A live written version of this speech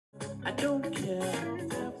I don't care.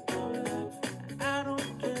 I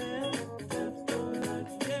don't care.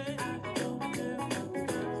 Yeah, I don't care.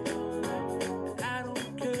 I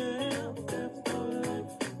don't care.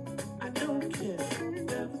 I don't care.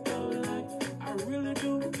 I really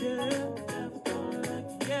don't care.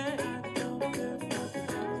 Yeah, I don't care.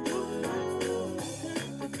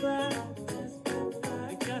 Testify.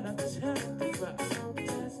 I gotta testify.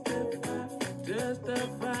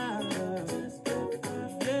 Testify.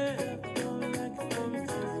 Yeah.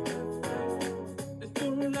 It's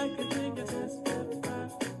doing like a nigga.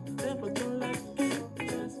 Never gonna like it.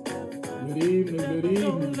 Good evening, good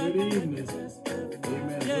evening, good evening.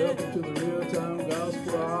 Amen. Welcome to the Real Time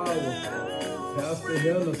Gospel Hour. Pastor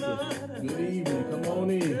Henderson. Good evening. Come on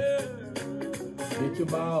in. Get your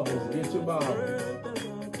Bibles. Get your Bibles.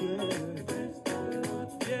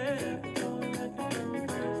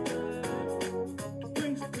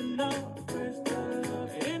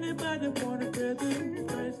 Anybody wanna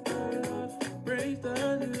praise the Lord? Praise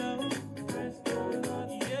the Lord. Praise the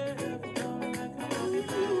Lord. Yeah.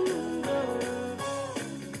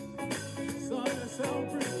 Son, that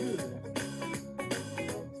sounds pretty good.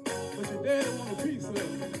 But your daddy want a piece of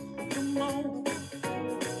it. Come on.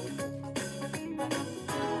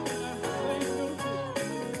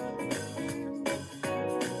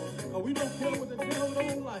 Oh, we don't care what the devil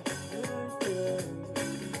don't like.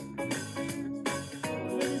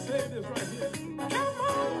 Let me say this right here. Come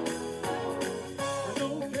on. I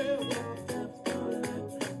don't care what the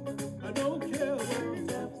devil like. I don't care what the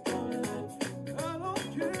devil like. I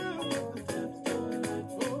don't care what the devil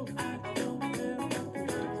like. Oh, I don't care what the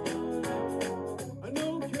devil like. I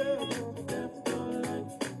don't care what the devil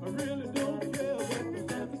like. I really don't care what the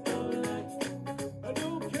devil like. I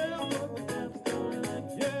don't care what the devil like.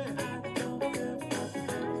 Yeah, I don't care what the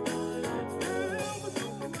devil like. Yeah, but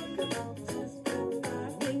don't like it.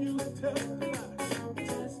 When you testify,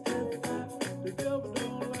 the devil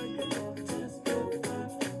don't like it. Testify,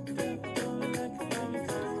 the devil don't like it.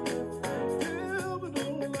 Devil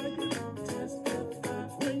don't like it. Testify,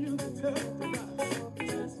 when you testify,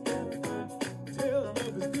 tell of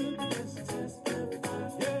his goodness. Testify,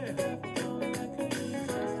 yeah. Devil don't like it.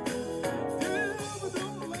 Devil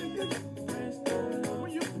don't like it.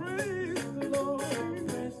 When you praise the Lord,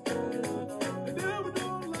 the devil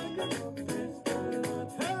don't like it.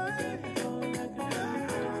 Hey,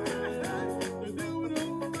 the devil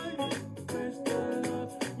don't like it.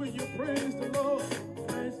 When you praise the Lord,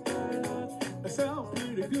 that sounds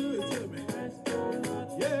pretty good to me.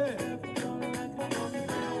 Yeah.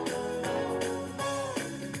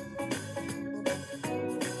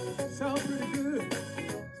 Sounds pretty good.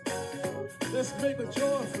 Let's make a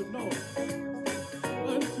joyful noise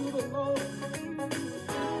unto the Lord.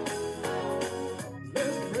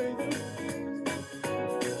 Let's praise Him.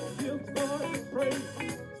 Give God the praise.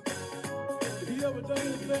 If He ever done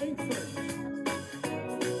anything for you,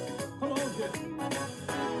 come on here.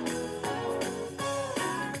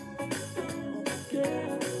 Don't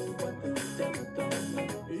care what the devil don't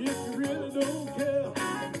like. If you really don't care,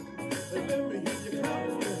 then let me hear you clap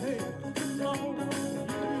your hands. Come on.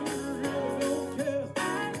 If you really don't care,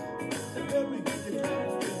 then let me hear you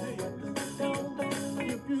clap your hands.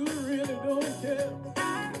 If you really don't care,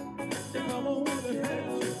 come on and pat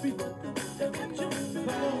your feet. Come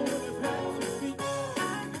on and pat your feet.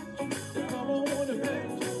 Come on and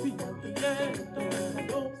pat your feet. Yeah.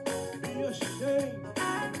 Don't be ashamed.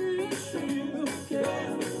 Give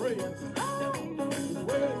God the praise.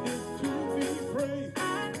 Worthy to be praised.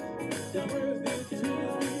 Worthy to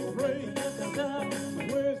be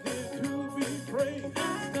praised. Worthy to be praised.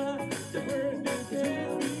 Worthy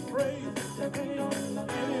to be praised. Anybody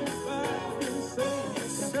been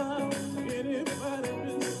saved? Anybody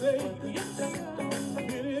been saved?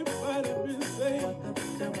 Anybody been saved?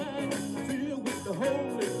 Filled with the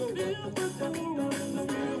Holy Ghost. Filled with the Holy Ghost.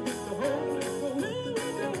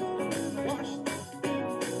 Washed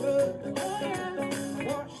in the blood.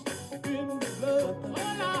 Washed in the blood.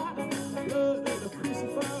 Blood of the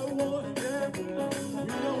crucified one.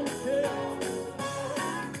 We don't care.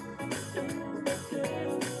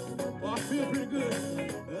 Oh, I feel pretty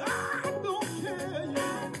good. I don't care.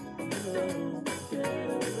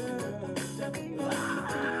 Yeah.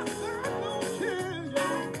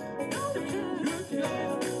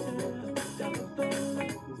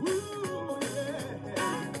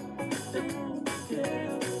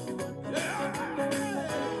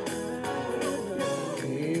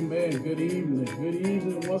 Amen. Good evening. Good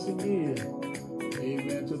evening once again.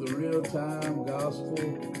 Amen. To the Real Time Gospel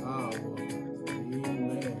Hour.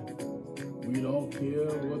 Amen. We don't care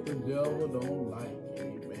what the devil don't like.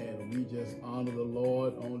 Amen. We just honor the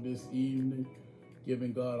Lord on this evening,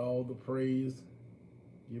 giving God all the praise,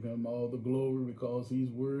 give him all the glory because he's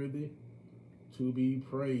worthy to be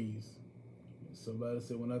praised. Somebody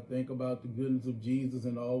said, when I think about the goodness of Jesus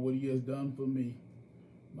and all what he has done for me,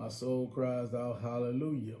 my soul cries out,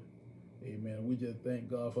 hallelujah. Amen. We just thank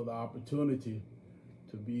God for the opportunity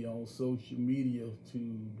to be on social media to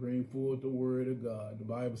bring forth the word of God. The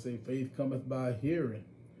Bible says faith cometh by hearing,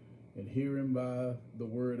 and hearing by the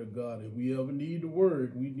word of God. If we ever need the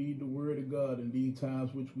word, we need the word of God in these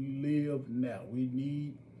times which we live now. We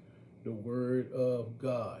need the word of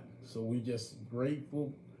God. So we're just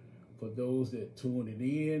grateful for those that tuned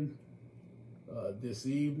in this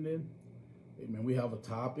evening. Amen. We have a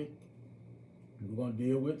topic we're going to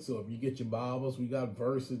deal with. So if you get your Bibles, we got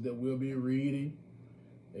verses that we'll be reading.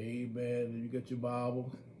 Amen. If you get your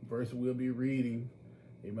Bible, verse we'll be reading.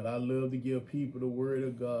 Amen. I love to give people the word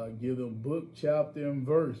of God. Give them book, chapter, and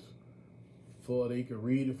verse for they can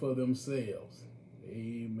read it for themselves.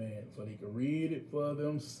 Amen. For they can read it for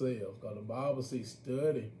themselves. Because the Bible says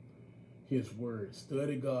study his word.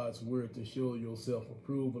 Study God's word to show yourself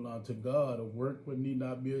approval unto God. A workman need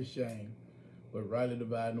not be ashamed, but rightly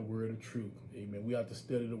dividing the word of truth. Amen. We have to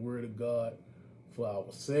study the word of God for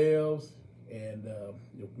ourselves. And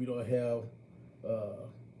if we don't have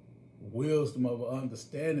wisdom of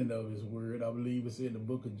understanding of his word, I believe it's in the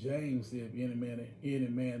book of James, if any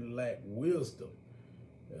man lack wisdom,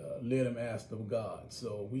 let him ask of God.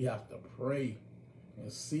 So we have to pray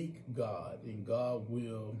and seek God, and God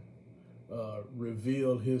will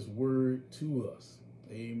reveal his word to us.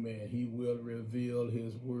 Amen. He will reveal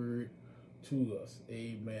his word to us.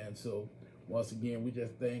 Amen. So once again, we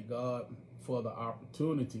just thank God for the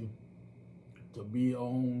opportunity to be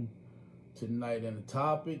on tonight. And the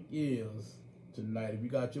topic is tonight, if you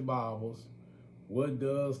got your Bibles, what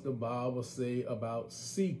does the Bible say about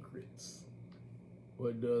secrets?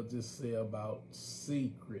 What does it say about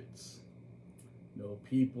secrets? You know,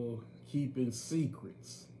 people keeping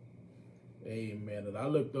secrets. Amen. And I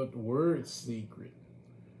looked up the word secret.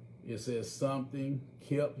 It says something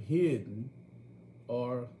kept hidden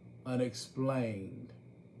or unexplained,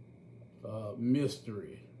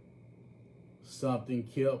 mystery, something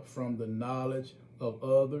kept from the knowledge of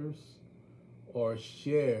others or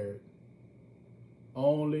shared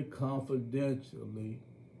only confidentially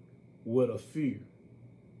with a few.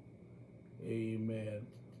 Amen.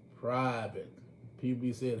 Private.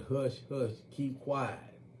 People said, hush, hush, keep quiet.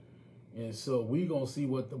 And so we're going to see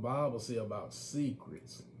what the Bible says about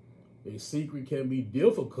secrets. A secret can be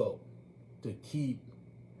difficult to keep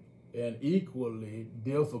and equally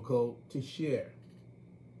difficult to share.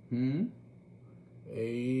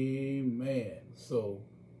 Amen. So,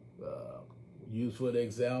 use for the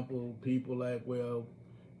example, people like, well,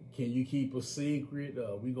 can you keep a secret?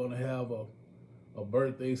 We're going to have a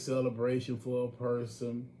birthday celebration for a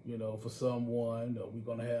person, you know, for someone. We're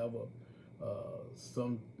going to have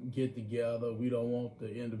some get together. We don't want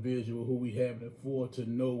the individual who we having it for to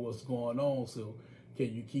know what's going on. So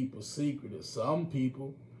can you keep a secret? And some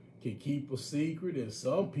people can keep a secret, and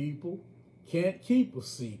some people can't keep a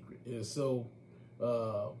secret. And so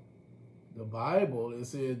the Bible, it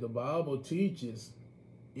says the Bible teaches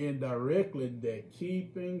indirectly that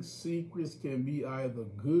keeping secrets can be either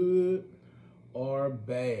good or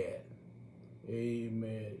bad.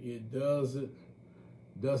 Amen. It does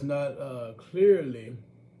not clearly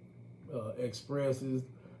expresses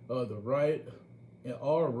the right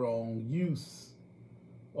or wrong use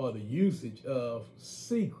or the usage of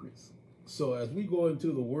secrets. So as we go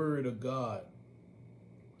into the word of God,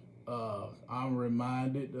 I'm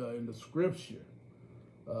reminded in the scripture,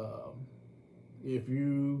 if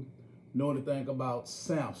you know anything about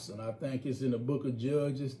Samson, I think it's in the book of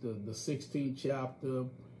Judges, the 16th chapter,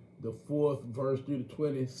 the 4th verse through the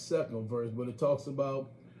 22nd verse, but it talks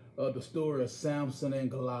about the story of Samson and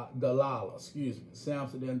Delilah,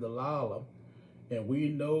 Samson and Delilah. And we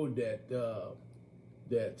know that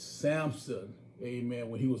that Samson, amen,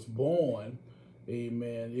 when he was born,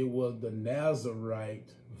 amen, it was the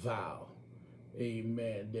Nazarite vow.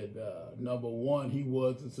 Amen. That number one, he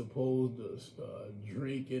wasn't supposed to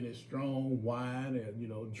drink any strong wine,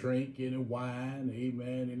 and drink any wine.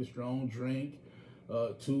 Amen. Any strong drink.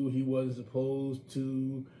 Two, he wasn't supposed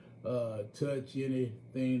to touch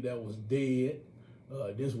anything that was dead.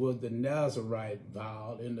 This was the Nazarite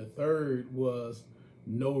vow. And the third was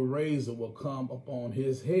no razor will come upon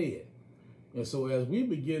his head. And so as we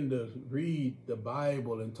begin to read the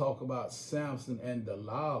Bible and talk about Samson and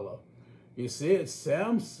Delilah, it said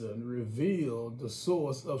Samson revealed the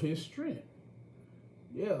source of his strength.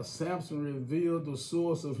 Yeah, Samson revealed the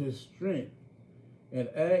source of his strength and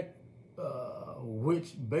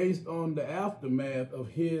which based on the aftermath of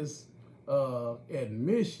his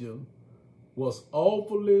admission was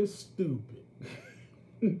awfully stupid.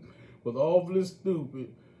 Was awfully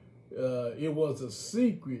stupid. It was a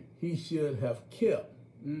secret he should have kept.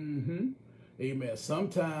 Amen.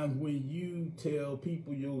 Sometimes when you tell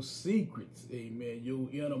people your secrets, amen, your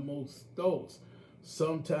innermost thoughts,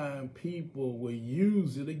 sometimes people will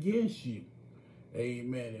use it against you.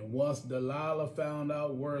 Amen. And once Delilah found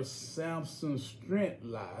out where Samson's strength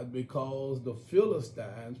lies, because the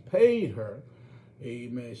Philistines paid her,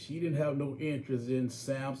 amen, she didn't have no interest in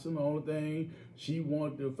Samson. The only thing she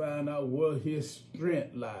wanted to find out where his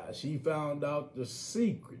strength lies. She found out the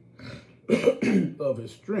secret of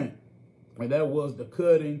his strength, and that was the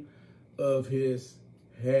cutting of his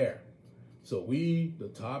hair. So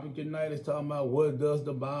the topic tonight is talking about what does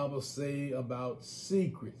the Bible say about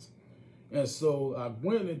secrets. And so I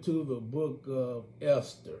went into the book of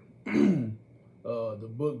Esther, the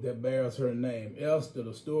book that bears her name. Esther,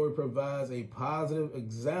 the story provides a positive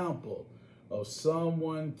example of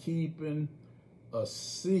someone keeping a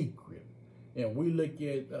secret. And we look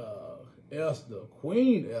at Esther,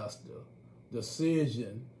 Queen Esther,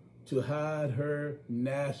 decision to hide her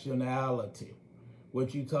nationality.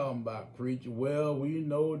 What you talking about, preacher? Well, we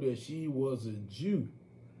know that she was a Jew.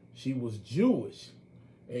 She was Jewish.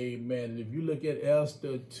 Amen. If you look at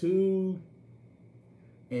Esther 2:10,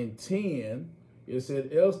 it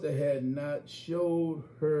said Esther had not showed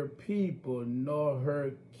her people nor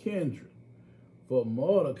her kindred, for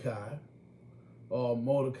Mordecai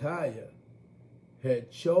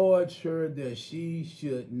had charged her that she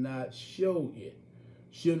should not show it,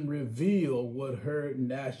 shouldn't reveal what her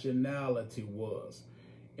nationality was.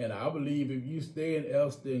 And I believe if you stay in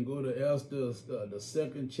Esther and go to Esther, the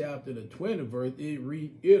 2nd chapter, the 20th verse, it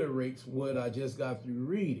reiterates what I just got through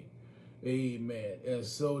reading. Amen. And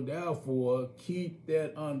so therefore, keep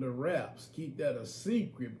that under wraps. Keep that a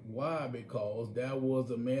secret. Why? Because there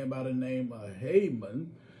was a man by the name of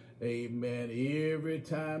Haman. Amen. Every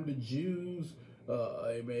time the Jews,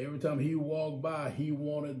 amen, every time he walked by, he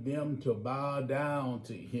wanted them to bow down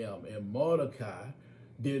to him. And Mordecai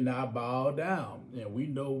did not bow down. And we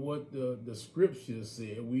know what the scriptures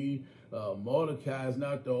said. Mordecai is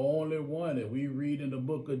not the only one. If we read in the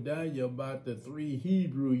book of Daniel about the 3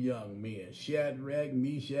 Hebrew young men, Shadrach,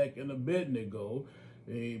 Meshach, and Abednego,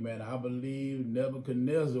 amen, I believe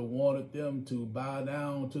Nebuchadnezzar wanted them to bow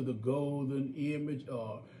down to the golden image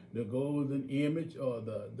or the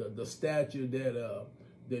statue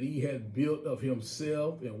that he had built of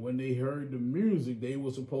himself. And when they heard the music, they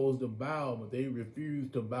were supposed to bow, but they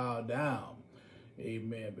refused to bow down.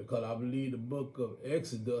 Amen. Because I believe the book of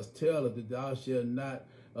Exodus tells us that thou shalt not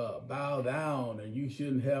bow down, and you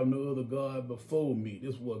shouldn't have no other God before me.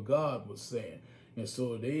 This is what God was saying. And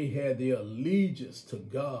so they had their allegiance to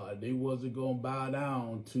God. They wasn't going to bow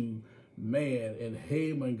down to man. And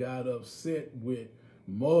Haman got upset with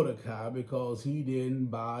Mordecai because he didn't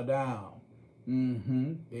bow down.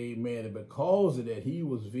 Amen. And because of that, he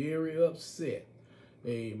was very upset.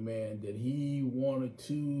 Amen. That he wanted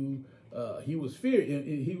to, he was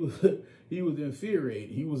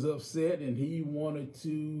infuriated. He was upset, and he wanted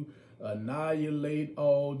to annihilate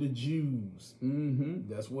all the Jews.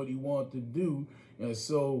 That's what he wanted to do. And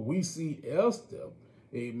so we see Esther,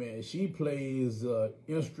 amen, she plays an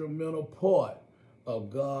instrumental part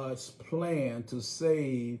of God's plan to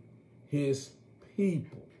save his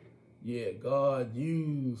people. Yeah, God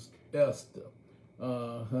used Esther.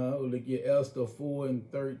 Look at Esther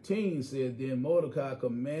 4:13 says, then Mordecai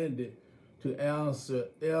commanded to answer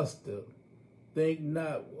Esther, think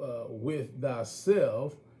not with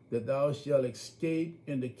thyself that thou shalt escape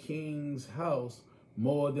in the king's house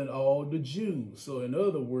more than all the Jews. So in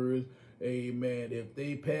other words, amen, if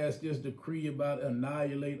they pass this decree about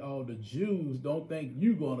annihilate all the Jews, don't think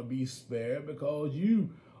you're going to be spared because you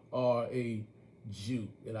are a Jew.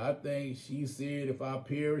 And I think she said, if I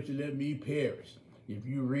perish, let me perish. If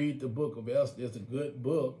you read the book of Esther, it's a good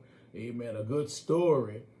book, amen, a good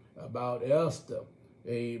story about Esther,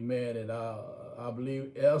 amen. And I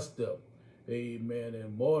believe Esther, amen,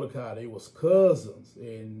 and Mordecai, they was cousins,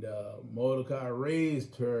 and Mordecai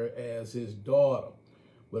raised her as his daughter.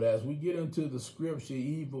 But as we get into the scripture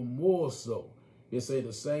even more so, it say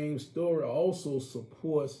the same story also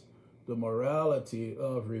supports the morality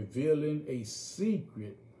of revealing a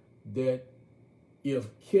secret that, if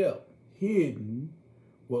kept hidden,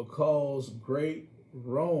 will cause great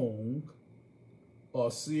wrong or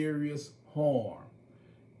serious harm.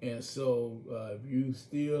 And so if you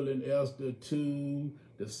still in Esther 2,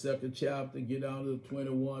 the 2nd chapter, get down to the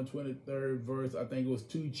 21, 23rd verse, I think it was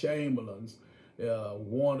 2 chamberlains,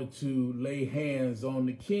 wanted to lay hands on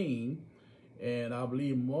the king, and I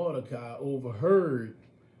believe Mordecai overheard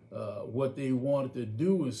what they wanted to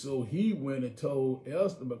do, and so he went and told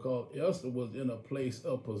Esther, because Esther was in a place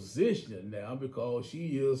of position now because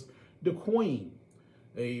she is the queen.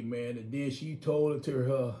 Amen. And then she told it to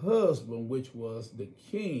her husband, which was the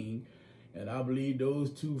king, and I believe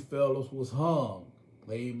those two fellows was hung.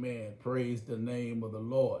 Amen. Praise the name of the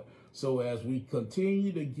Lord. So as we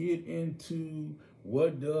continue to get into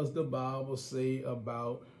what does the Bible say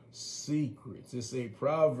about secrets, it's a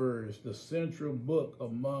Proverbs, the central book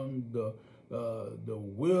among the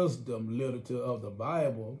wisdom literature of the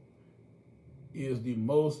Bible, is the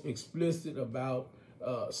most explicit about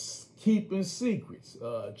keeping secrets.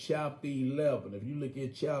 Chapter 11. If you look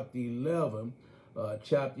at chapter 11,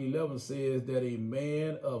 chapter 11 says that a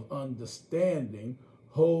man of understanding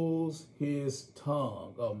holds his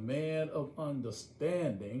tongue. A man of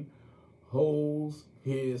understanding holds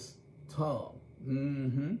his tongue.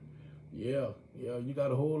 Yeah, you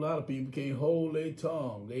got a whole lot of people can't hold their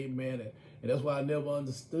tongue. Amen. And that's why I never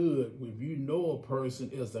understood, if you know a person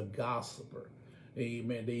is a gossiper,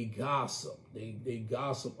 amen, they gossip. They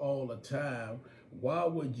gossip all the time. Why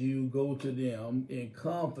would you go to them in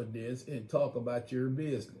confidence and talk about your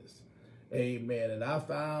business? Amen. And I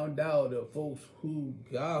found out that folks who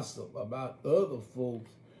gossip about other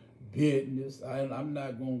folks' business, I'm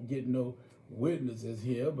not going to get no witnesses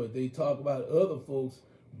here, but they talk about other folks'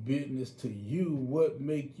 business to you. What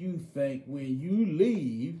make you think when you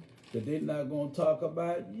leave that they're not going to talk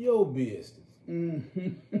about your business?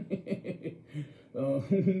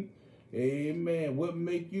 Amen. What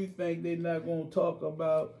make you think they're not going to talk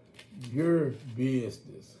about your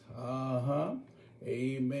business?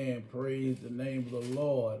 Amen. Praise the name of the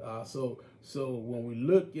Lord. So when we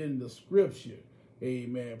look in the scripture,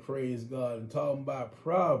 amen, praise God, and talking about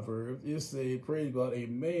Proverbs, it says, praise God, a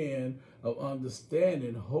man of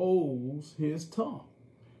understanding holds his tongue.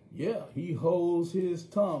 Yeah, he holds his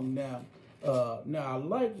tongue. Now I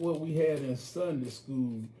like what we had in Sunday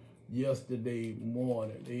school yesterday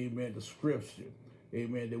morning, amen, the scripture,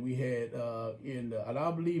 amen, that we had and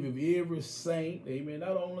I believe if every saint, amen,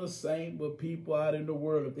 not only a saint, but people out in the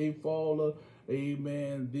world, if they follow,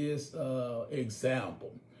 amen, this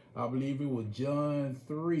example, I believe it was John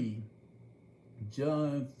 3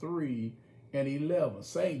 and 11,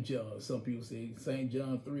 St. John, some people say St.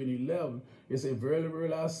 John 3 and 11, it said, verily,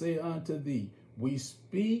 verily, I say unto thee, we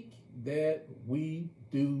speak that we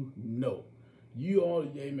do know. You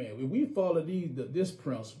only, amen, if we follow this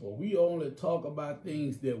principle, we only talk about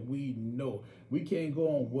things that we know. We can't go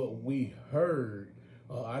on what we heard.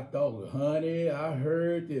 I thought, honey, I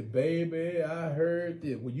heard that, baby, I heard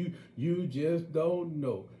that. Well, you just don't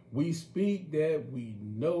know. We speak that we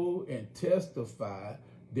know and testify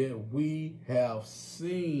that we have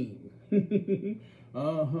seen. And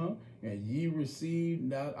ye receive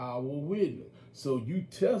not our witness. So you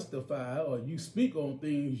testify or you speak on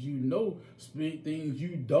things you know, speak things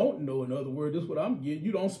you don't know. In other words, this is what I'm getting.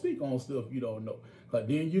 You don't speak on stuff you don't know. But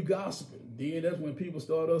then you gossiping. Then that's when people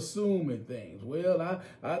start assuming things. Well,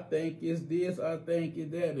 I think it's this, I think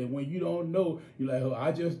it's that. And when you don't know, you're like, oh,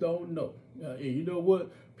 I just don't know. And you know what?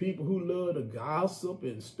 People who love to gossip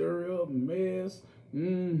and stir up mess,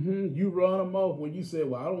 you run them off when you say,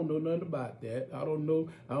 well, I don't know nothing about that. I don't know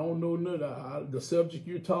nothing. The subject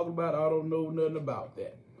you're talking about, I don't know nothing about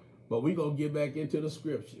that. But we're going to get back into the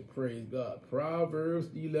scripture. Praise God. Proverbs,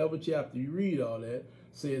 the 11th chapter, you read all that,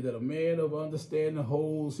 says that a man of understanding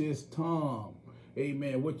holds his tongue.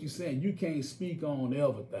 Amen. What you saying? You can't speak on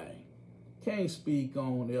everything. Can't speak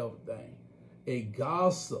on everything. A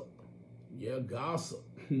gossip, gossip,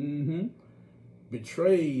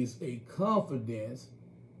 betrays a confidence,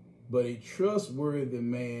 but a trustworthy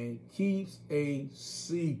man keeps a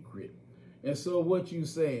secret. And so what you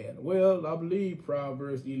saying? Well, I believe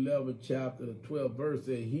Proverbs 11th chapter, the 12th verse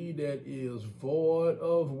says, he that is void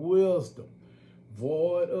of wisdom,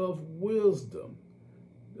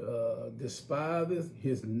 despiseth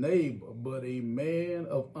his neighbor, but a man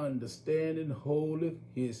of understanding holdeth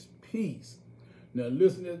his peace. Now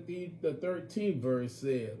listen at the 13th verse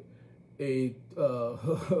says, a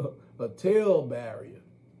tale barrier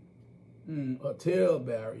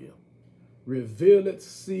revealeth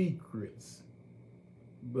secrets,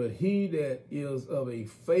 but he that is of a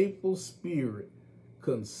faithful spirit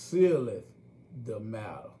concealeth the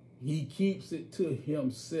matter. He keeps it to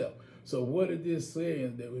himself. So what it is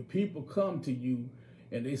saying, that when people come to you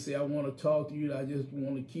and they say, I want to talk to you, I just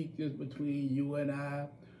want to keep this between you and I,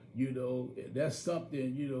 You know, that's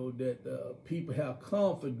something, you know, that people have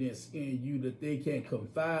confidence in you, that they can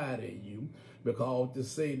confide in you. Because to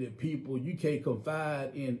say that people, you can't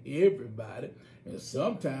confide in everybody. And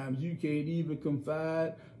sometimes you can't even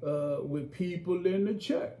confide with people in the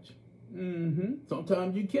church.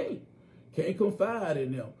 Sometimes you can't confide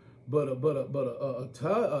in them. But a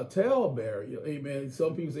talebearer, amen.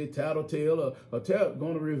 Some people say tattletale,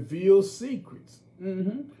 going to reveal secrets.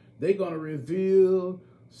 They're going to reveal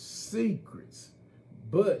secrets.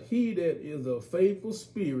 But he that is a faithful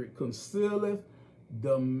spirit concealeth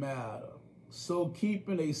the matter. So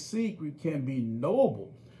keeping a secret can be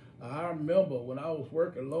noble. I remember when I was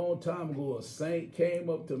working a long time ago, a saint came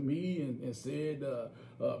up to me and said,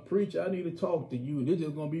 preacher, I need to talk to you. And this is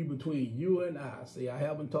going to be between you and I. Say, I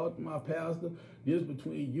haven't talked to my pastor. This is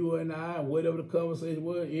between you and I. And whatever the conversation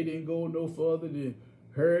was, it didn't go no further than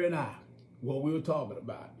her and I, what we were talking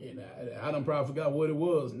about. And I done probably forgot what it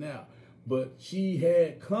was now. But she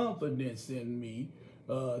had confidence in me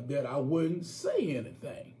that I wouldn't say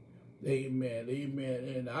anything. Amen, amen.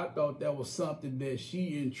 And I thought that was something that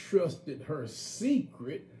she entrusted her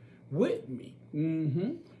secret with me.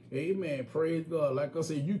 Amen. Praise God. Like I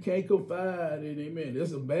said, you can't confide in, amen.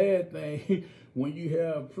 It's a bad thing when you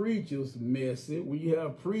have preachers messy, when you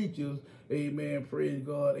have preachers, amen, praise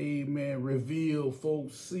God, amen, reveal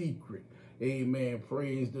folks' secret. Amen.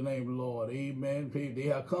 Praise the name of the Lord. Amen. They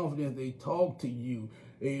have confidence. They talk to you.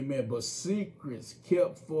 Amen. But secrets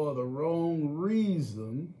kept for the wrong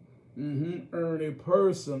reason earn a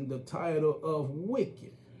person the title of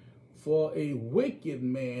wicked. For a wicked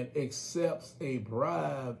man accepts a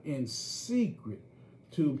bribe in secret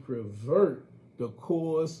to pervert the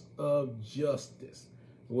course of justice.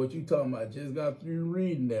 What you talking about? Just got through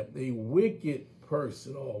reading that. A wicked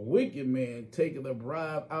person or a wicked man taking a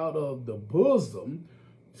bribe out of the bosom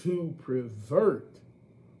to pervert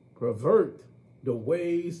the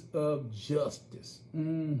ways of justice.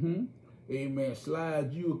 Amen.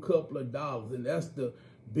 Slide you a couple of dollars. And that's the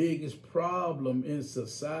biggest problem in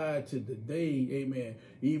society today. Amen.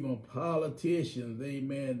 Even politicians.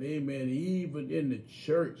 Amen. Amen. Even in the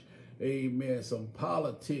church. Amen. Some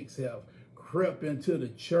politics have crept into the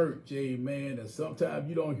church. Amen. And sometimes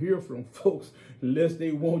you don't hear from folks unless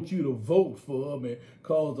they want you to vote for them, and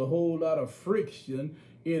cause a whole lot of friction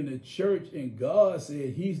in the church. And God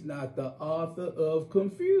said he's not the author of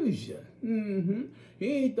confusion.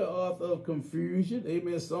 He ain't the author of confusion.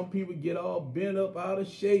 Amen. Some people get all bent up out of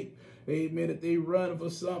shape. Amen. If they run for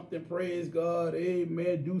something, praise God.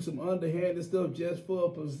 Amen. Do some underhanded stuff just for a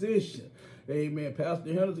position. Amen.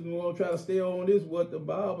 Pastor Henderson going to try to stay on this, what the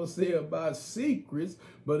Bible said about secrets,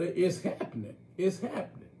 but it's happening. It's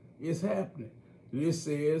happening. It's happening. It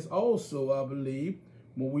says also, I believe,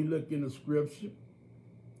 when we look in the scripture,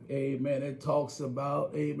 amen, it talks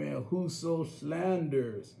about, amen, whoso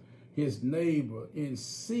slanders his neighbor in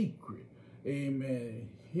secret, amen,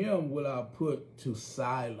 him will I put to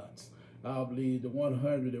silence. I believe the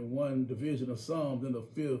 101 division of Psalms in the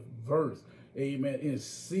 5th verse, amen, in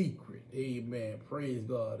secret, amen, praise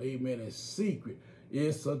God, amen, in secret.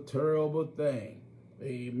 It's a terrible thing,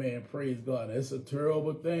 amen, praise God. It's a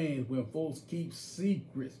terrible thing when folks keep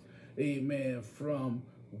secrets, amen, from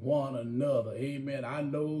one another. Amen. I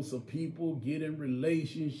know some people get in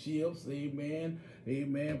relationships. Amen.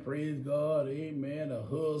 Amen. Praise God. Amen. A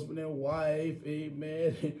husband and wife.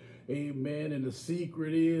 Amen. Amen. And the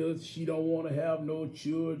secret is she don't want to have no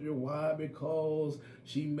children. Why? Because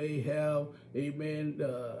she may have, amen,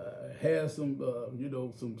 has some,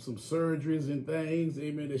 some surgeries and things.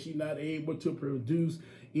 Amen. That she's not able to produce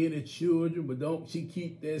any children, but don't she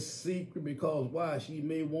keep that secret? Because why? She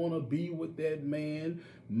may want to be with that man,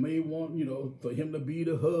 may want, for him to be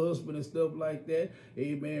the husband and stuff like that.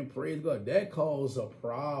 Amen. Praise God. That causes a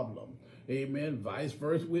problem. Amen. Vice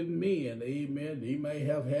versa with men. Amen. They may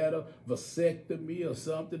have had a vasectomy or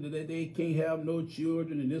something that they can't have no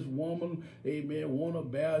children, and this woman, amen, want to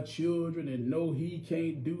bear children and know he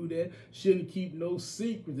can't do that. Shouldn't keep no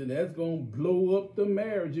secrets, and that's going to blow up the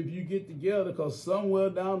marriage if you get together, because somewhere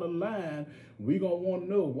down the line, we're going to want to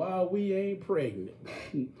know why we ain't pregnant,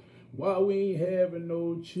 why we ain't having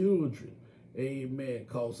no children. Amen.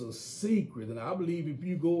 Cause a secret. And I believe if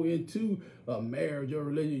you go into a marriage or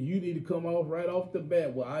religion, you need to come off right off the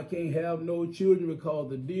bat. Well, I can't have no children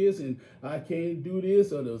because of this, and I can't do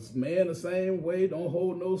this, or this man the same way, don't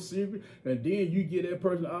hold no secret. And then you get that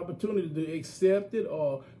person the opportunity to accept it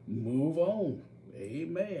or move on.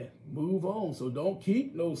 Amen. Move on. So don't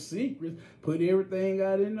keep no secrets. Put everything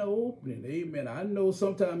out in the opening. Amen. I know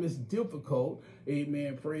sometimes it's difficult.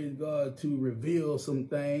 amen, praise God, to reveal some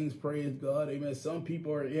things, praise God, amen. Some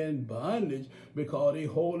people are in bondage because they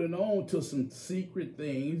holding on to some secret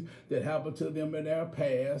things that happened to them in their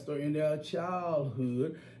past or in their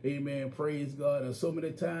childhood, amen, praise God. And so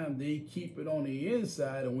many times they keep it on the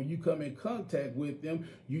inside, and when you come in contact with them,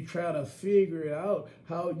 you try to figure out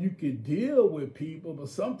how you can deal with people, but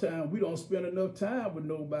sometimes we don't spend enough time with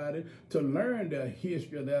nobody to learn their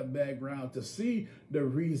history, their background, to see the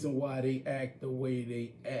reason why they act the way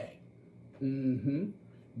they act.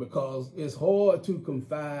 Because it's hard to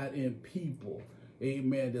confide in people,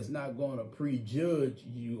 amen, that's not going to prejudge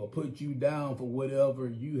you or put you down for whatever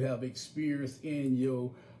you have experienced in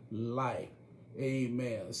your life,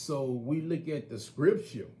 amen. So we look at the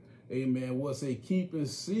scripture, amen, what say keeping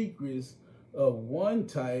secrets of one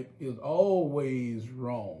type is always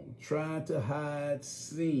wrong. Trying to hide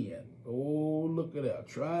sin. Oh, look at that.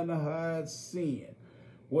 Trying to hide sin.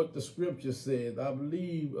 What the scripture says, I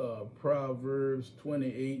believe Proverbs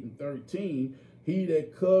 28:13, he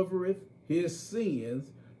that covereth his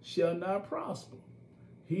sins shall not prosper.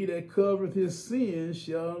 He that covereth his sins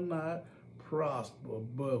shall not prosper.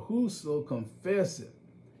 But whoso confesseth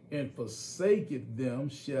and forsaketh them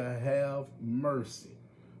shall have mercy.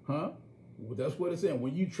 Well, that's what it's saying.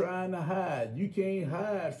 When you trying to hide, you can't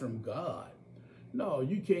hide from God. No,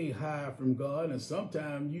 you can't hide from God. And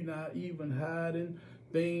sometimes you're not even hiding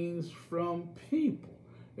things from people.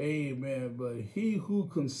 Amen. But he who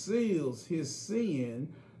conceals his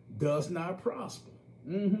sin does not prosper.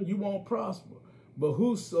 You won't prosper. But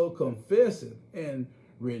whoso confesseth and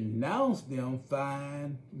renounce them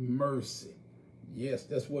find mercy. Yes,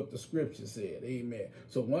 that's what the scripture said. Amen.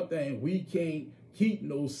 So one thing, we can't keep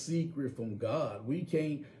no secret from God. We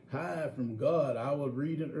can't hide from God. I was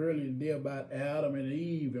reading earlier today about Adam and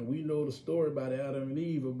Eve, and we know the story about Adam and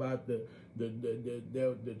Eve, about the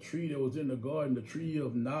tree that was in the garden, the tree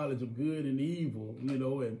of knowledge of good and evil, you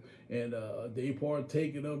know, and they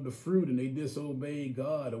partaken of the fruit and they disobeyed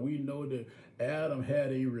God. And we know that Adam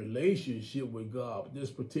had a relationship with God. But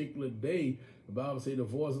this particular day, the Bible says the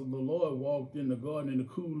voice of the Lord walked in the garden in the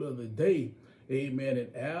cool of the day. Amen.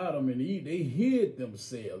 And Adam and Eve, they hid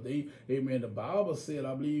themselves. Amen. The Bible said,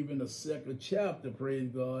 I believe in the 2nd chapter, praise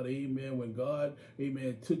God, amen, when God,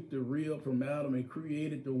 amen, took the rib from Adam and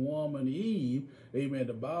created the woman Eve, amen,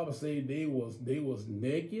 the Bible said they was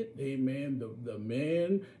naked, amen, the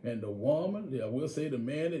man and the woman, I will say the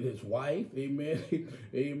man and his wife, amen,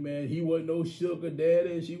 amen, he wasn't no sugar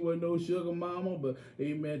daddy and she wasn't no sugar mama, but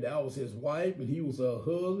amen, that was his wife and he was her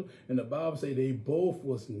husband, and the Bible said they both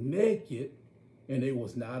was naked and they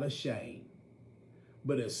was not ashamed.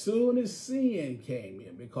 But as soon as sin came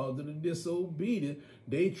in, because of the disobedience,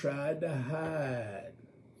 they tried to hide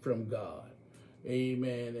from God.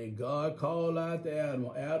 Amen. And God called out to Adam,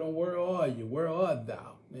 Adam, where are you? Where art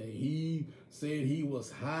thou? And he said he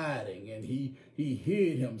was hiding, and he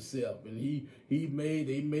hid himself, and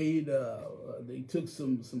they took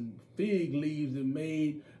some fig leaves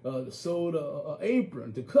and sewed an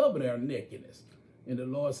apron to cover their nakedness. And the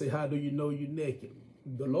Lord said, how do you know you're naked?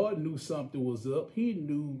 The Lord knew something was up. He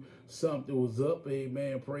knew something was up.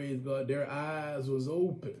 Amen. Praise God. Their eyes was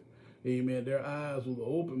open. Amen. Their eyes was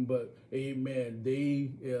open, but amen,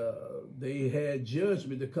 they had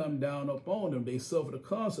judgment to come down upon them. They suffered the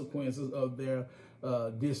consequences of their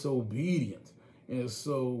disobedience. And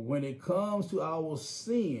so when it comes to our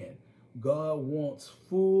sin, God wants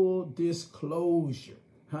full disclosure.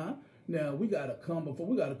 Now, we got to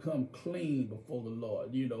come clean before the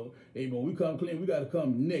Lord, you know. Amen. When we come clean, we got to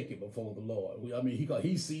come naked before the Lord.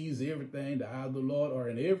 He sees everything. The eyes of the Lord are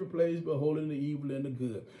in every place, beholding the evil and the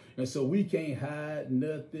good. And so we can't hide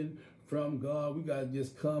nothing from God. We got to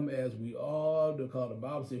just come as we are, because the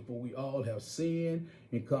Bible says, for we all have sinned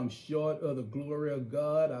and come short of the glory of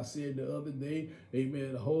God. I said the other day,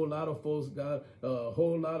 amen, a whole lot of folks got a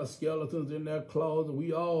whole lot of skeletons in their closet.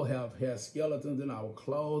 We all have skeletons in our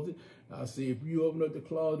closet. I say, if you open up the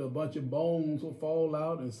closet, a bunch of bones will fall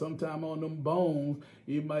out, and sometime on them bones,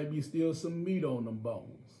 it might be still some meat on them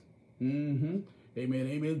bones. Amen.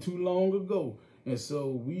 Amen. Too long ago. And so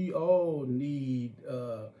we all need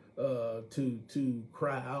to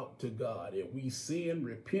cry out to God. If we sin,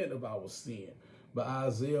 repent of our sin. But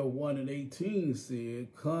Isaiah 1:18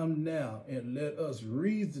 said, come now and let us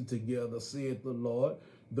reason together, saith the Lord.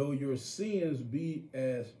 Though your sins be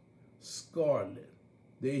as scarlet,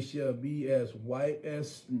 they shall be as white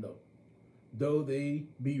as snow. Though they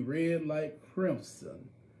be red like crimson,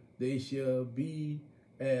 they shall be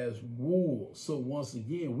as wool. So once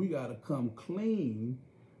again, we got to come clean.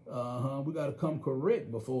 We got to come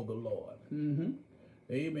correct before the Lord.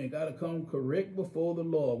 Amen. Got to come correct before the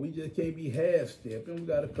Lord. We just can't be half-stepping. We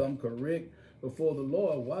got to come correct before the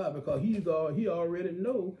Lord. Why? Because he already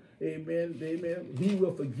know, amen, amen, he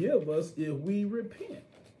will forgive us if we repent.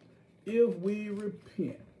 If we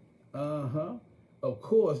repent. Of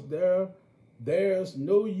course, there's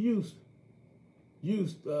no use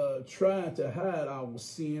trying to hide our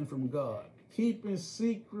sin from God. Keeping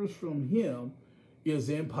secrets from him is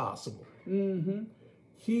impossible.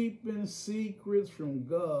 Keeping secrets from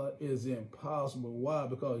God is impossible. Why?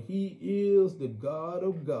 Because he is the God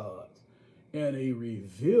of gods and a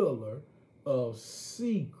revealer of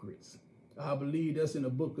secrets. I believe that's in the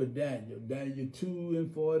book of Daniel. Daniel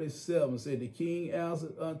 2:47 said, the king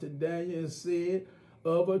answered unto Daniel and said,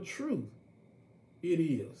 of a truth it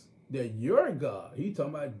is that your God, he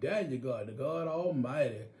talking about Daniel God, the God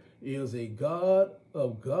Almighty, is a God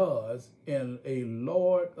of gods and a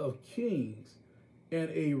Lord of kings and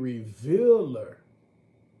a revealer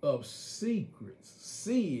of secrets,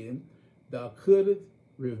 seeing thou couldst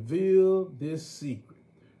reveal this secret.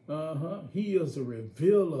 He is a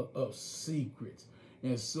revealer of secrets.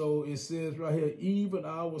 And so it says right here, even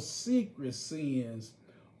our secret sins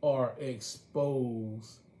are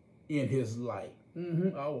exposed in his light.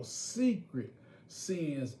 Our secret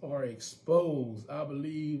sins are exposed. I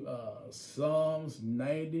believe Psalms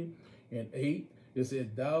 90:8, it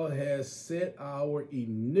said, thou hast set our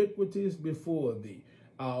iniquities before thee,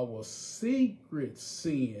 our secret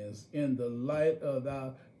sins in the light of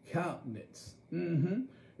thy countenance.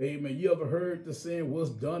 Amen. You ever heard the saying, what's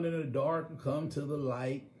done in the dark will come to the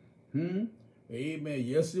light? Amen.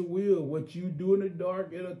 Yes, it will. What you do in the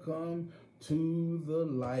dark, it'll come to the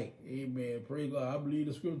light. Amen. Praise God. I believe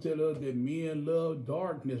the scripture tells us that men love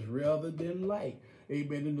darkness rather than light.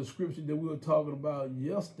 Amen. In the scripture that we were talking about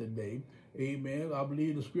yesterday, amen, I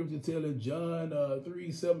believe the scripture telling John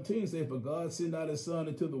 3:17 says, for God sent not his son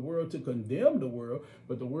into the world to condemn the world,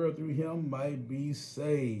 but the world through him might be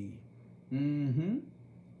saved.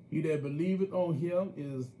 He that believeth on him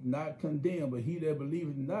is not condemned, but he that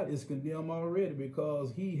believeth not is condemned already,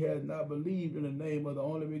 because he has not believed in the name of the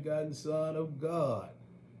only begotten Son of God.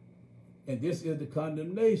 And this is the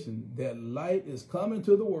condemnation, that light is coming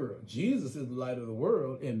to the world. Jesus is the light of the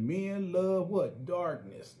world, and men love what?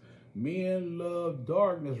 Darkness. Men love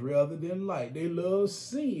darkness rather than light. They love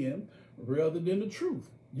sin rather than the truth.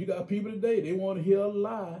 You got people today, they want to hear a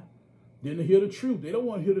lie than to hear the truth. They don't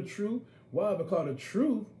want to hear the truth. Why? Because the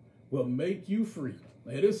truth will make you free.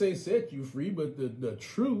 It didn't say set you free, but the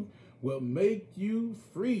truth will make you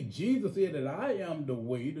free. Jesus said that I am the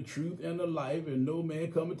way, the truth, and the life, and no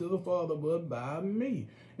man cometh to the Father but by me.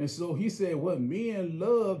 And so he said, what men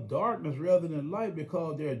love darkness rather than light,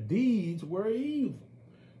 because their deeds were evil.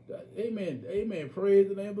 Amen. Amen. Praise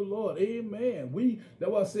the name of the Lord. Amen.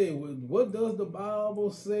 That's why I say, what does the Bible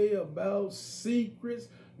say about secrets?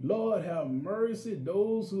 Lord have mercy.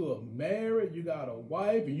 Those who are married, you got a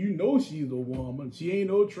wife and you know she's a woman. She ain't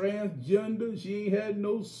no transgender. She ain't had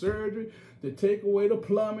no surgery to take away the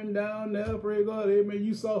plumbing down there. Praise God. Amen.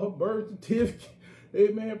 You saw her birth certificate.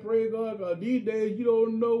 Amen. Praise God. God. These days you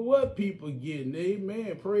don't know what people getting.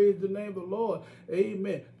 Amen. Praise the name of the Lord.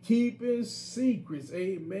 Amen. Keeping secrets.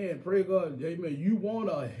 Amen. Praise God. Amen. You want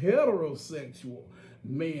a heterosexual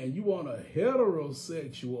man. You want a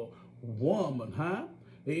heterosexual woman, huh?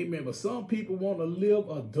 Amen. But some people want to live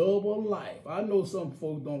a double life. I know some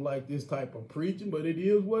folks don't like this type of preaching, but it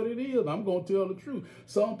is what it is. I'm going to tell the truth.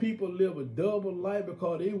 Some people live a double life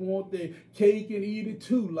because they want their cake and eat it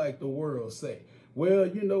too, like the world say. Well,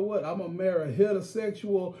 you know what? I'm going to marry a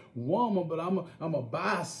heterosexual woman, but I'm a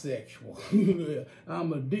bisexual.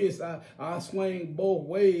 I'm a this. I swing both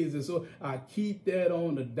ways. And so I keep that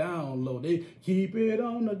on the down low. They keep it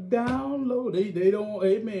on the down low. They don't,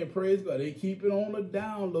 amen, praise God. They keep it on the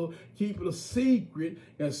down low, keep it a secret.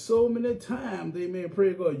 And so many times, amen,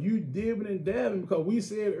 praise God, you dibbing and dabbing, because we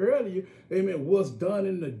said earlier, amen, what's done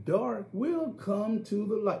in the dark will come to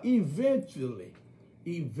the light. Eventually,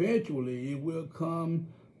 it will come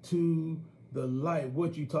to the light.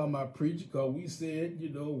 What you talking about, preacher? Because we said, you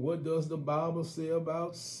know, what does the Bible say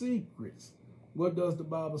about secrets? What does the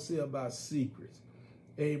Bible say about secrets?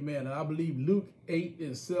 Amen. And I believe Luke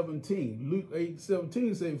 8:17. Luke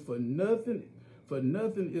 8:17 says, for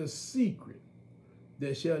nothing is secret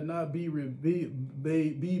that shall not be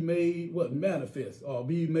made what manifest, or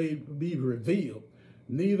be revealed,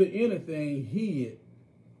 neither anything hid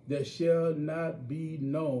that shall not be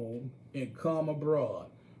known and come abroad.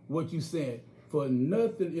 What you saying? For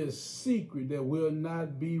nothing is secret that will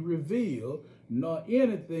not be revealed, nor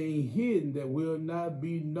anything hidden that will not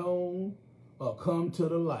be known or come to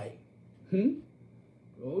the light.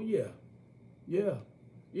 Oh yeah. Yeah.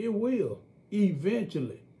 It will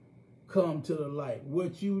eventually come to the light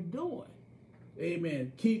what you doing.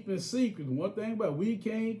 Amen. Keeping secrets. One thing about it, we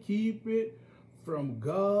can't keep it from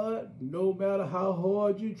God no matter how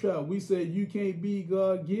hard you try. We say you can't be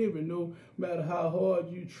God-given no matter how hard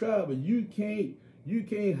you try, but you can't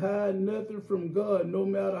hide nothing from God no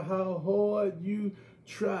matter how hard you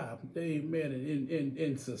try. Amen.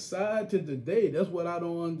 In society today, that's what I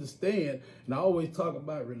don't understand. And I always talk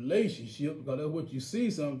about relationships because that's what you see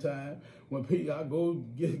sometimes. When people, I go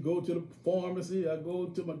to the pharmacy, I go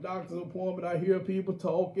to my doctor's appointment, I hear people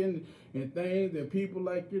talking and things, and people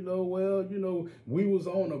like, well, we was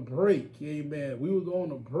on a break, amen. We was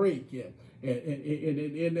on a break, and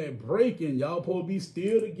in that breaking, y'all supposed to be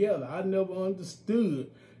still together. I never understood,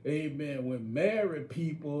 amen, when married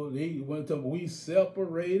people, they went to we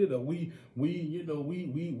separated, or we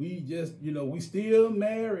just, we still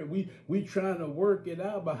married. We trying to work it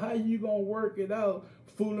out, but how you gonna work it out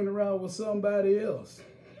fooling around with somebody else?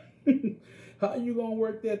 How you gonna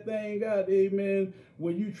work that thing out, amen,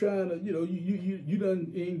 when you trying to,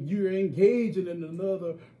 you're engaging in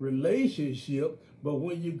another relationship, but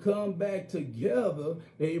when you come back together,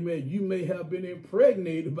 amen, you may have been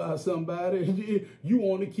impregnated by somebody. You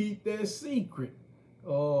want to keep that secret.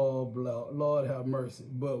 Oh, Lord have mercy.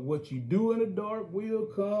 But what you do in the dark will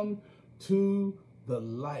come to the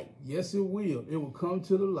light. Yes, it will. It will come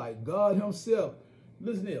to the light. God himself,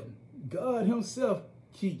 listen to him, God himself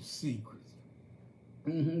keeps secrets.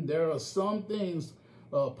 There are some things,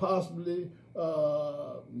 possibly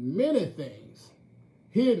many things,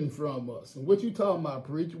 hidden from us. And what you talking about,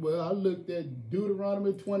 preacher? Well, I looked at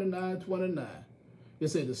Deuteronomy 29:29. It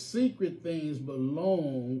said the secret things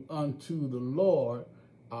belong unto the Lord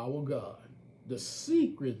our God. The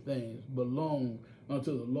secret things belong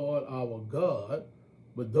unto the Lord our God,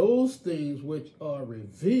 but those things which are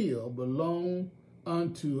revealed belong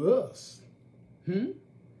unto us,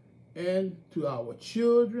 and to our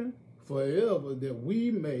children forever, that we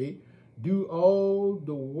may do all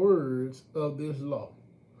the words of this law.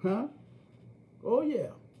 Oh,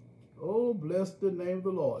 yeah. Oh, bless the name of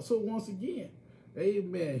the Lord. So once again,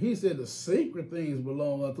 amen, he said the sacred things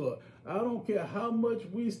belong unto us. I don't care how much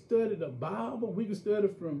we study the Bible. We can study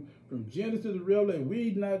from Genesis to Revelation.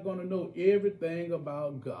 We're not going to know everything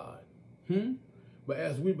about God. But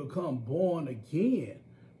as we become born again,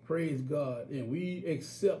 praise God, and we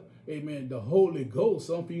accept, amen, the Holy Ghost.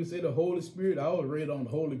 Some people say the Holy Spirit. I was read on the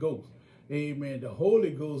Holy Ghost. Amen. The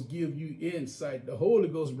Holy Ghost give you insight. The Holy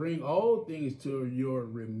Ghost bring all things to your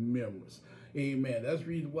remembrance. Amen. That's the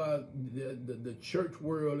reason why the church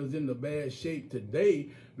world is in the bad shape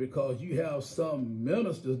today, because you have some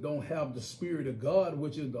ministers don't have the Spirit of God,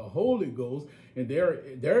 which is the Holy Ghost, and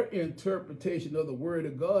their interpretation of the Word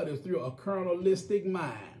of God is through a carnalistic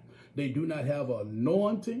mind. They do not have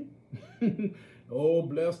anointing. Oh,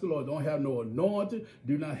 bless the Lord. Don't have no anointing.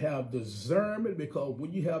 Do not have discernment, because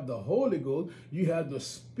when you have the Holy Ghost, you have the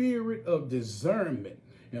spirit of discernment.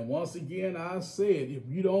 And once again, I said, if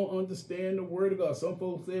you don't understand the Word of God, some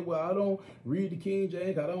folks say, well, I don't read the King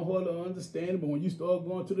James, I don't hardly understand it. But when you start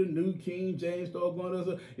going to the New King James,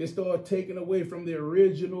 it start taking away from the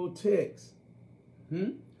original text.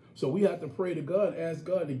 So we have to pray to God, ask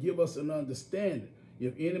God to give us an understanding.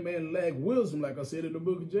 If any man lack wisdom, like I said in the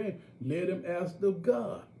book of James, let him ask of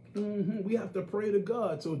God. We have to pray to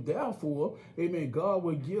God. So therefore, amen, God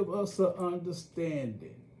will give us an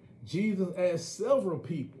understanding. Jesus asked several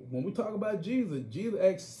people. When we talk about Jesus, Jesus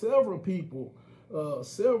asked several people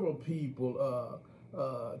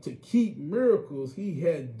to keep miracles he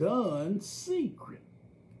had done secret.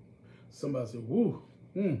 Somebody said, woo,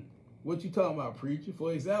 what you talking about, preacher?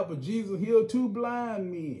 For example, Jesus healed 2 blind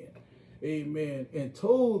men. Amen. And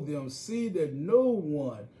told them, see that no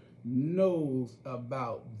one knows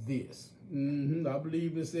about this. I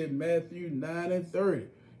believe it said Matthew 9:30.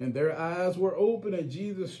 And their eyes were open, and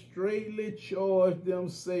Jesus straightly charged them,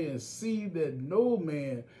 saying, see that no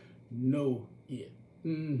man know it.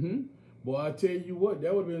 Boy, I tell you what,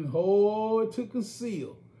 that would have been hard to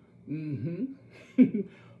conceal.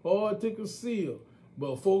 Hard to conceal.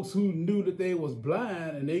 But folks who knew that they was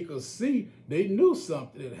blind and they could see, they knew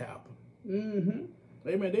something had happened. Amen.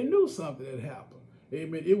 They knew something had happened.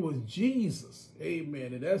 Amen. It was Jesus.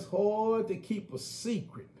 Amen. And that's hard to keep a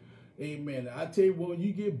secret. Amen. I tell you, when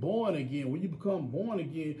you get born again, when you become born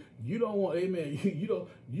again, you don't want, amen, you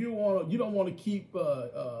don't want to keep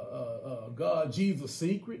God, Jesus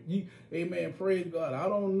secret. Amen. Praise God. I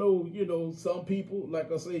don't know, some people,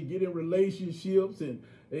 like I say, get in relationships and,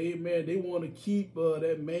 amen, they want to keep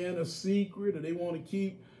that man a secret, or they want to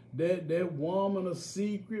keep that woman a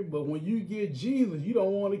secret. But when you get Jesus, you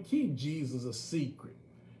don't want to keep Jesus a secret.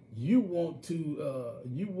 You want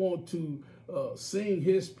to sing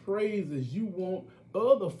his praises. You want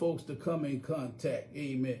other folks to come in contact,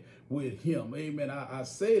 amen, with him. Amen. I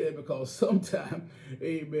say that because sometimes,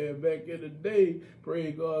 amen, back in the day,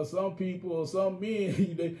 praise God, some people or some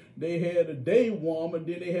men, they had a day woman,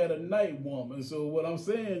 then they had a night woman. So what I'm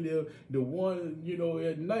saying is, the one,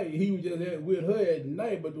 at night, he was just with her at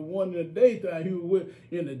night, but the one in the daytime, he was with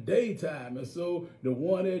in the daytime. And so the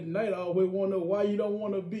one at night, I always wonder why you don't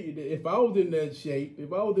want to be. If I was in that shape,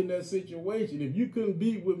 if I was in that situation, if you couldn't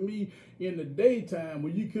be with me in the daytime,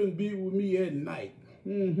 well, you couldn't be with me at night.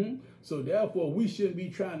 So therefore, we shouldn't be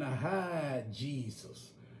trying to hide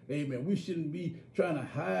Jesus. Amen. We shouldn't be trying to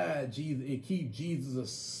hide Jesus and keep Jesus a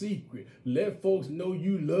secret. Let folks know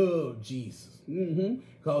you love Jesus.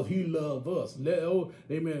 Because he loved us.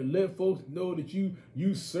 Let folks know that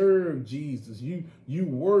you serve Jesus. You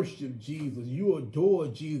worship Jesus. You adore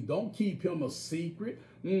Jesus. Don't keep him a secret.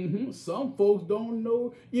 Some folks don't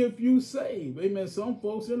know if you saved. Amen. Some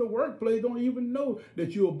folks in the workplace don't even know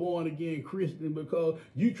that you're a born again Christian because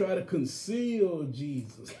you try to conceal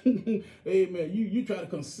Jesus. Amen. You try to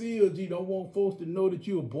conceal Jesus. Don't want folks to know that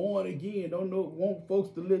you're born again. Want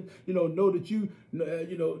folks to know that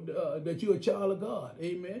that you're a child of God.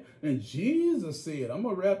 Amen. And Jesus said, I'm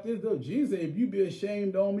gonna wrap this up. Jesus said, if you be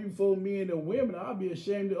ashamed on me before men and women, I'll be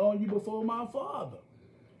ashamed on you before my Father.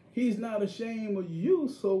 He's not ashamed of you,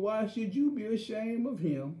 so why should you be ashamed of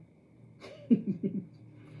him?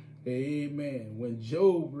 Amen. When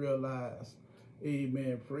Job realized,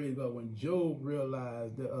 amen, praise God, when Job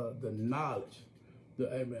realized the knowledge,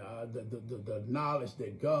 the knowledge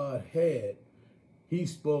that God had, he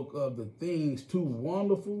spoke of the things too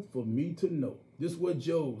wonderful for me to know. This is what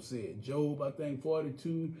Job said. Job, I think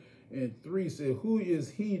 42:3 said, who is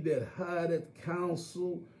he that hideth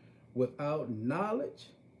counsel without knowledge?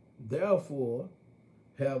 Therefore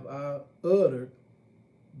have I uttered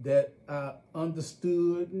that I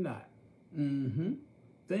understood not.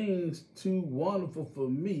 Things too wonderful for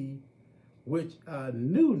me, which I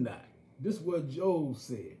knew not. This is what Job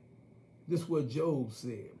said. This is what Job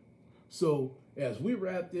said. So as we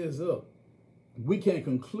wrap this up, we can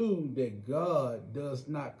conclude that God does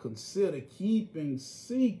not consider keeping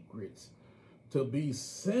secrets to be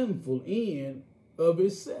sinful in of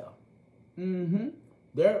itself.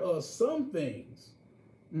 There are some things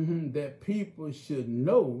that people should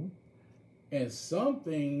know and some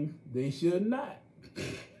things they should not.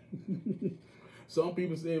 Some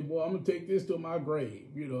people say, boy, I'm going to take this to my grave.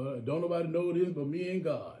 Don't nobody know this but me and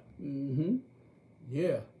God.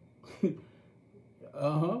 Yeah.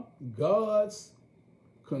 God's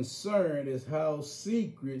concern is how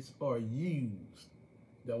secrets are used.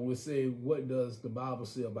 That would say, what does the Bible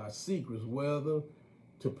say about secrets? Whether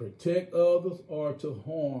to protect others or to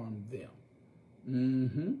harm them.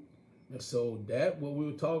 And so that what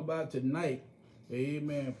we'll talk about tonight.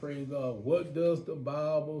 Amen. Praise God. What does the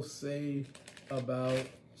Bible say about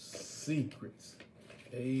secrets?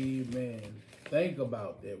 Amen. Think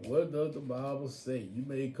about that. What does the Bible say? You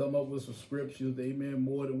may come up with some scriptures, amen,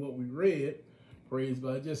 more than what we read. Praise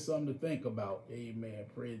God. Just something to think about. Amen.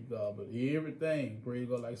 Praise God. But everything, praise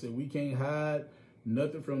God, like I said, we can't hide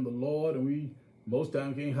nothing from the Lord, and we most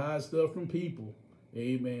times can't hide stuff from people.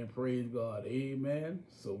 Amen. Praise God. Amen.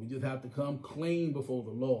 So we just have to come clean before the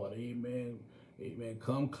Lord. Amen. Amen.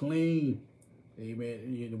 Come clean. Amen.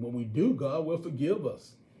 And when we do, God will forgive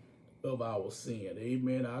us of our sin.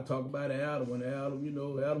 Amen. I talk about Adam. When Adam,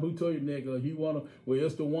 Adam, who told you, nigga,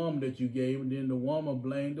 it's the woman that you gave, and then the woman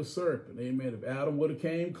blamed the serpent. Amen. If Adam would have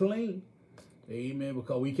came clean, amen,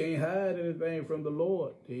 because we can't hide anything from the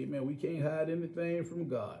Lord. Amen. We can't hide anything from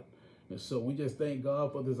God. And so we just thank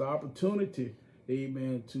God for this opportunity,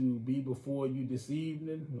 amen, to be before you this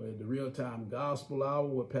evening at the Real Time Gospel Hour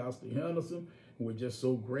with Pastor Henderson. We're just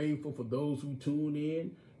so grateful for those who tune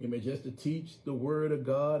in, amen, just to teach the word of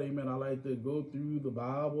God. Amen. I like to go through the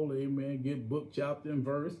Bible, amen, get book, chapter, and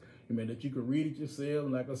verse, amen, that you can read it yourself.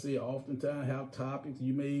 And like I said, oftentimes have topics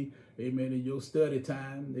you may, amen, in your study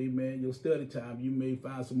time, amen, you may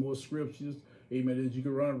find some more scriptures, amen, that you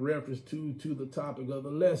can run reference to the topic of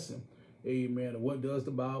the lesson. Amen. What does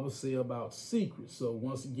the Bible say about secrets? So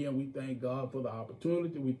once again, we thank God for the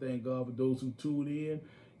opportunity. We thank God for those who tune in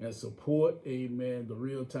and support, amen, the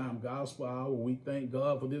Real Time Gospel Hour. We thank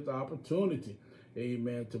God for this opportunity,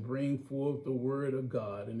 amen, to bring forth the word of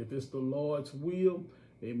God. And if it's the Lord's will,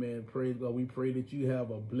 amen, praise God, we pray that you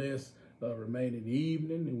have a blessed remaining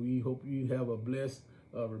evening, and we hope you have a blessed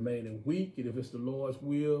remaining week. And if it's the Lord's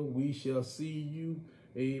will, we shall see you,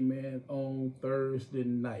 amen, on Thursday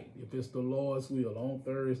night. If it's the Lord's will, on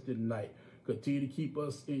Thursday night. Continue to keep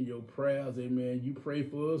us in your prayers. Amen. You pray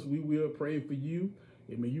for us. We will pray for you.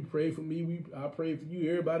 Amen. You pray for me. I pray for you.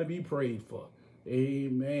 Everybody be prayed for.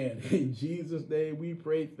 Amen. In Jesus' name we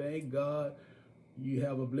pray. Thank God. You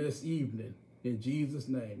have a blessed evening. In Jesus'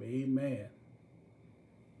 name. Amen.